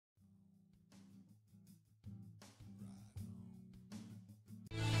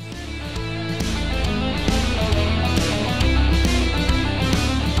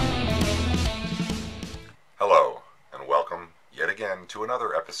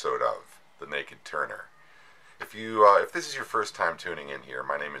another episode of The Naked Turner. If this is your first time tuning in here,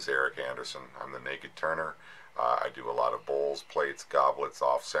 my name is Erik Anderson. I'm the Naked Turner. I do a lot of bowls, plates, goblets,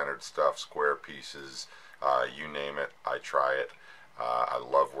 off-centered stuff, square pieces, you name it, I try it. I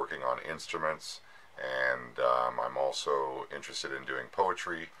love working on instruments, and I'm also interested in doing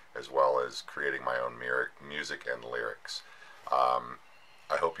poetry as well as creating my own music and lyrics.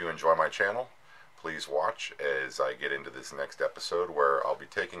 I hope you enjoy my channel. Please watch as I get into this next episode where I'll be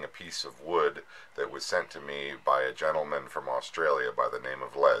taking a piece of wood that was sent to me by a gentleman from Australia by the name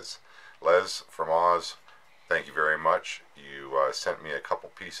of Les. Les from Oz, thank you very much. You sent me a couple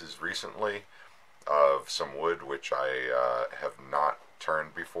pieces recently of some wood which I have not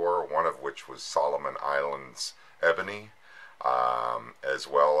turned before, one of which was Solomon Islands ebony, as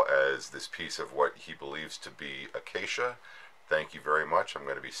well as this piece of what he believes to be acacia. Thank you very much. I'm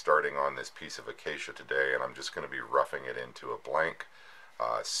going to be starting on this piece of acacia today, and I'm just going to be roughing it into a blank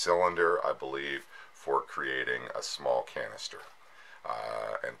cylinder, I believe, for creating a small canister.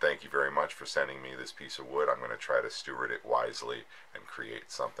 And thank you very much for sending me this piece of wood. I'm going to try to steward it wisely and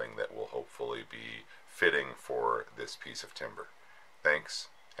create something that will hopefully be fitting for this piece of timber. Thanks,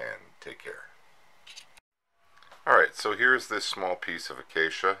 and take care. Alright, so here's this small piece of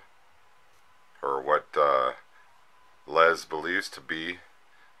acacia, or what Les believes to be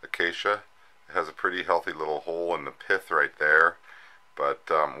acacia. It has a pretty healthy little hole in the pith right there, but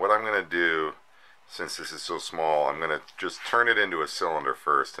what I'm going to do, since this is so small, I'm going to just turn it into a cylinder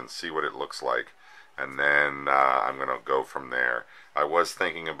first and see what it looks like, and then I'm going to go from there. I was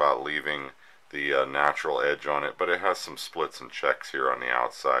thinking about leaving the natural edge on it, but it has some splits and checks here on the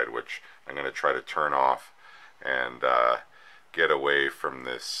outside, which I'm going to try to turn off and get away from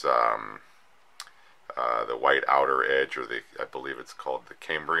this the white outer edge, or I believe it's called the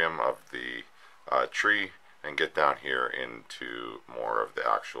cambium of the tree, and get down here into more of the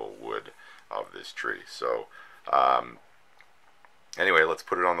actual wood of this tree. So anyway, let's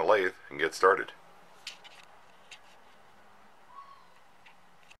put it on the lathe and get started.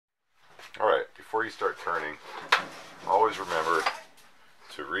 Alright, before you start turning, always remember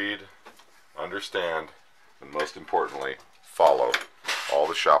to read, understand, and most importantly, follow all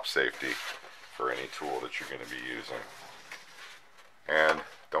the shop safety for any tool that you're going to be using. And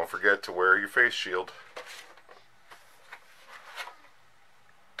don't forget to wear your face shield.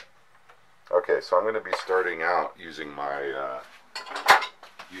 Okay, so I'm going to be starting out using my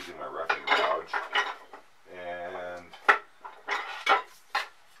roughing gouge, and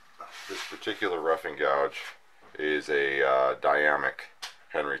this particular roughing gouge is a dynamic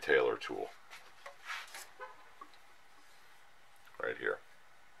Henry Taylor tool. Right here.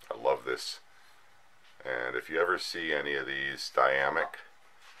 I love this. And if you ever see any of these dynamic,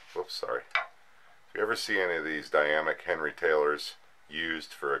 if you ever see any of these dynamic Henry Taylors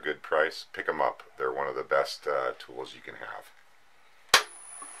used for a good price, pick them up. They're one of the best tools you can have.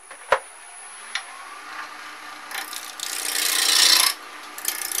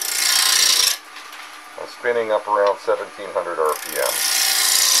 I'm spinning up around 1700 RPM.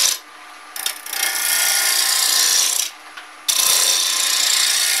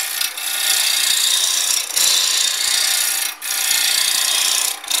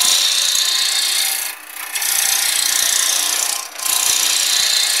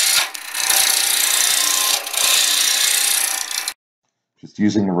 Just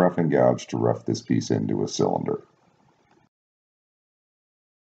using the roughing gouge to rough this piece into a cylinder.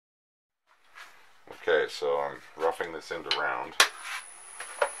 Okay, so I'm roughing this into round.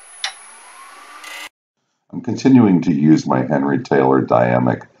 I'm continuing to use my Henry Taylor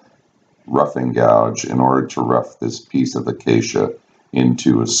dynamic roughing gouge in order to rough this piece of acacia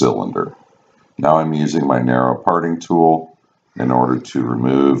into a cylinder. Now I'm using my narrow parting tool in order to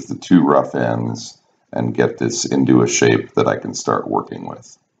remove the two rough ends and get this into a shape that I can start working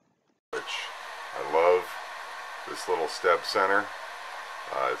with. I love this little step center.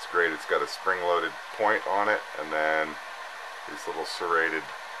 It's great. It's got a spring-loaded point on it, and then these little serrated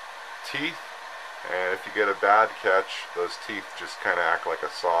teeth. And if you get a bad catch, those teeth just kind of act like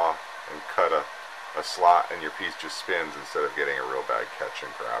a saw and cut a slot, and your piece just spins instead of getting a real bad catch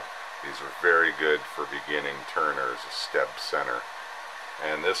and grab. These are very good for beginning turners, a step center.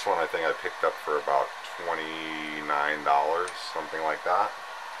 And this one I think I picked up for about $29, something like that.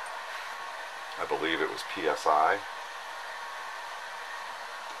 I believe it was PSI.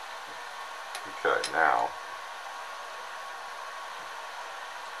 Okay, now.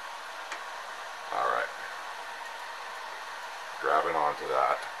 Alright. Grabbing onto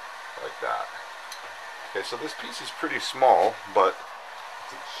that, like that. Okay, so this piece is pretty small, but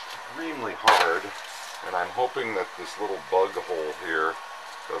it's extremely hard, and I'm hoping that this little bug hole here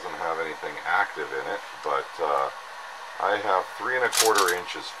I have 3¼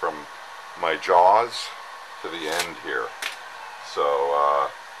 inches from my jaws to the end here. So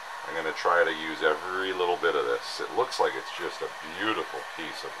I'm going to try to use every little bit of this. It looks like it's just a beautiful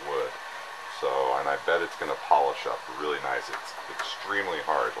piece of wood. So, and I bet it's going to polish up really nice. It's extremely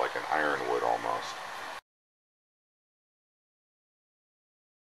hard, like an ironwood almost.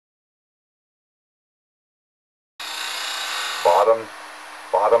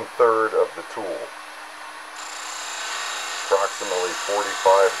 Bottom third of the tool. Approximately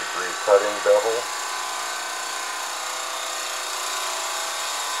 45-degree cutting bevel.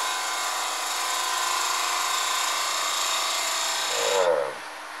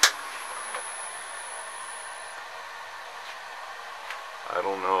 I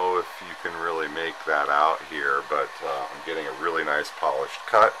don't know if you can really make that out here, but I'm getting a really nice polished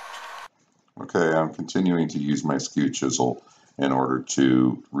cut. Okay, I'm continuing to use my skew chisel in order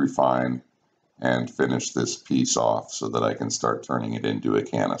to refine and finish this piece off so that I can start turning it into a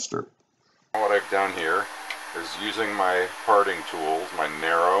canister. What I've done here is using my parting tools, my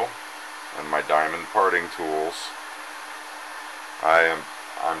narrow and my diamond parting tools. I'm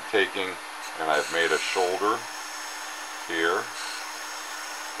taking and I've made a shoulder here,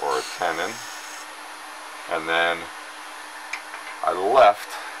 or a tenon, and then I left,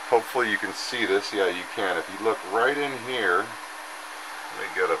 hopefully you can see this, yeah you can, if you look right in here, let me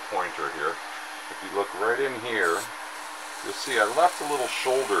get a pointer here, if you look right in here, you'll see I left a little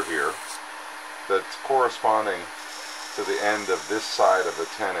shoulder here that's corresponding to the end of this side of the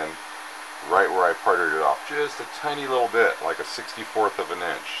tenon, right where I parted it off, just a tiny little bit, like a 1/64 of an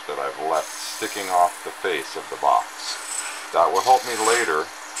inch that I've left sticking off the face of the box. That will help me later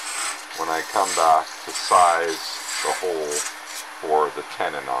when I come back to size the hole for the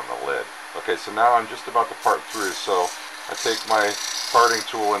tenon on the lid. Okay, so now I'm just about to part through, so I take my parting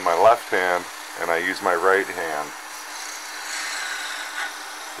tool in my left hand and I use my right hand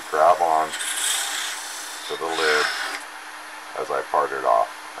to grab on to the lid as I part it off.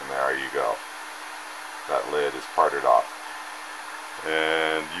 And there you go. That lid is parted off.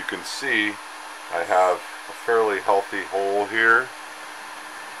 And you can see I have a fairly healthy hole here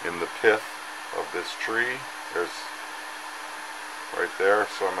in the pith of this tree. There's right there,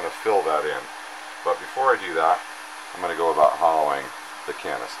 so I'm going to fill that in. But before I do that, I'm going to go about hollowing the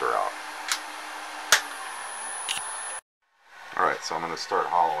canister out. Alright, so I'm going to start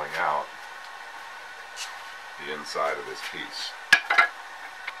hollowing out the inside of this piece.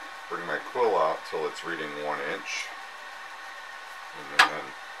 Bring my quill out till it's reading 1 inch, and then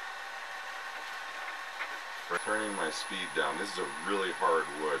turning my speed down. This is a really hard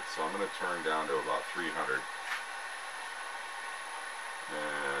wood, so I'm going to turn down to about 300,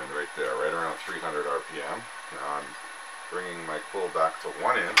 and right there, right around 300 RPM. Now I'm bringing my quill back to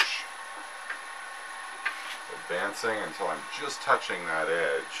 1 inch, advancing until I'm just touching that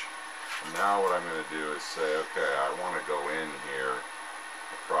edge. And now what I'm going to do is say, okay, I want to go in here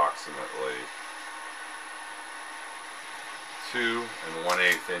approximately 2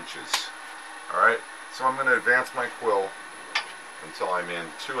 1/8 inches. Alright, so I'm going to advance my quill until I'm in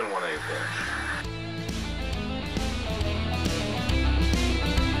 2 1/8 inch.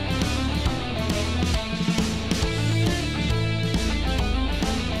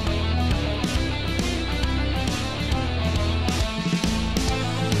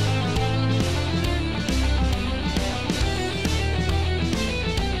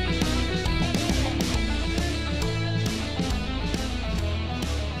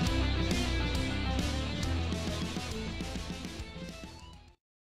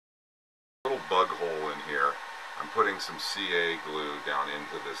 Bug hole in here. I'm putting some CA glue down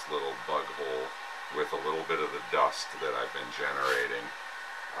into this little bug hole with a little bit of the dust that I've been generating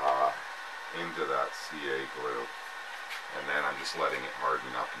into that CA glue, and then I'm just letting it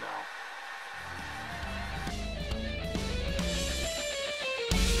harden up now.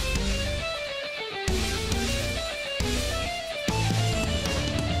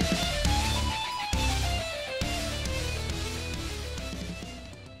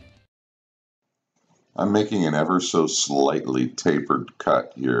 I'm making an ever so slightly tapered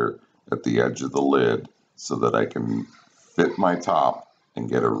cut here at the edge of the lid so that I can fit my top and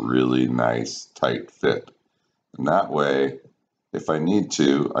get a really nice tight fit. And that way, if I need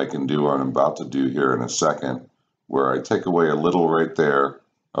to, I can do what I'm about to do here in a second, where I take away a little right there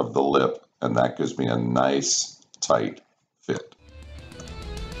of the lip, and that gives me a nice tight fit.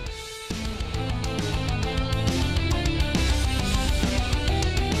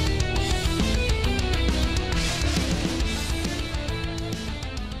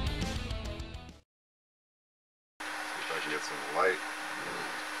 Get some light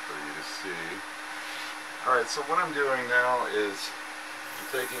for you to see. Alright, so what I'm doing now is I'm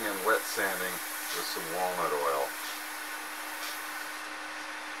taking and wet sanding with some walnut oil.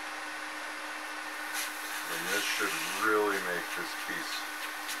 And this should really make this piece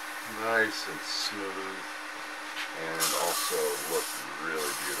nice and smooth and also look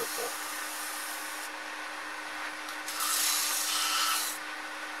really beautiful.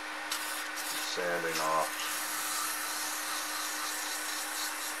 Sanding off.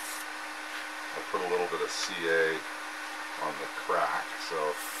 I'll put a little bit of CA on the crack, so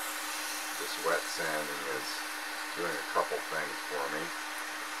this wet sanding is doing a couple things for me.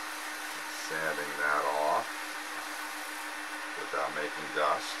 Sanding that off without making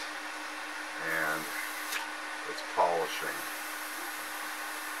dust, and it's polishing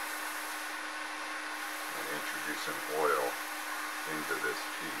and introducing oil into this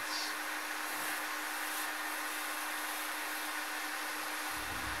piece.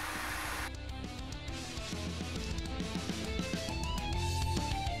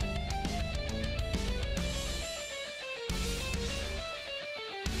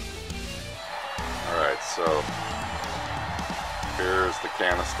 Alright, so here's the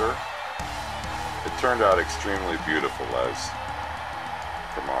canister. It turned out extremely beautiful, Les,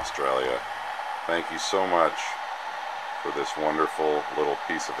 from Australia. Thank you so much for this wonderful little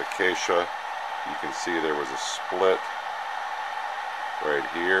piece of acacia. You can see there was a split right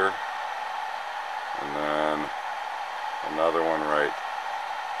here, and then another one right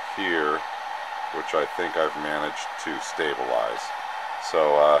here, which I think I've managed to stabilize.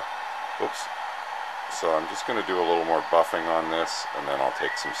 So, oops. So I'm just going to do a little more buffing on this, and then I'll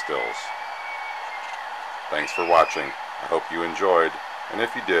take some stills. Thanks for watching. I hope you enjoyed, and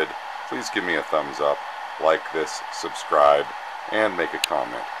if you did, please give me a thumbs up, like this, subscribe, and make a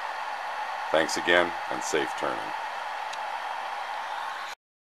comment. Thanks again, and safe turning.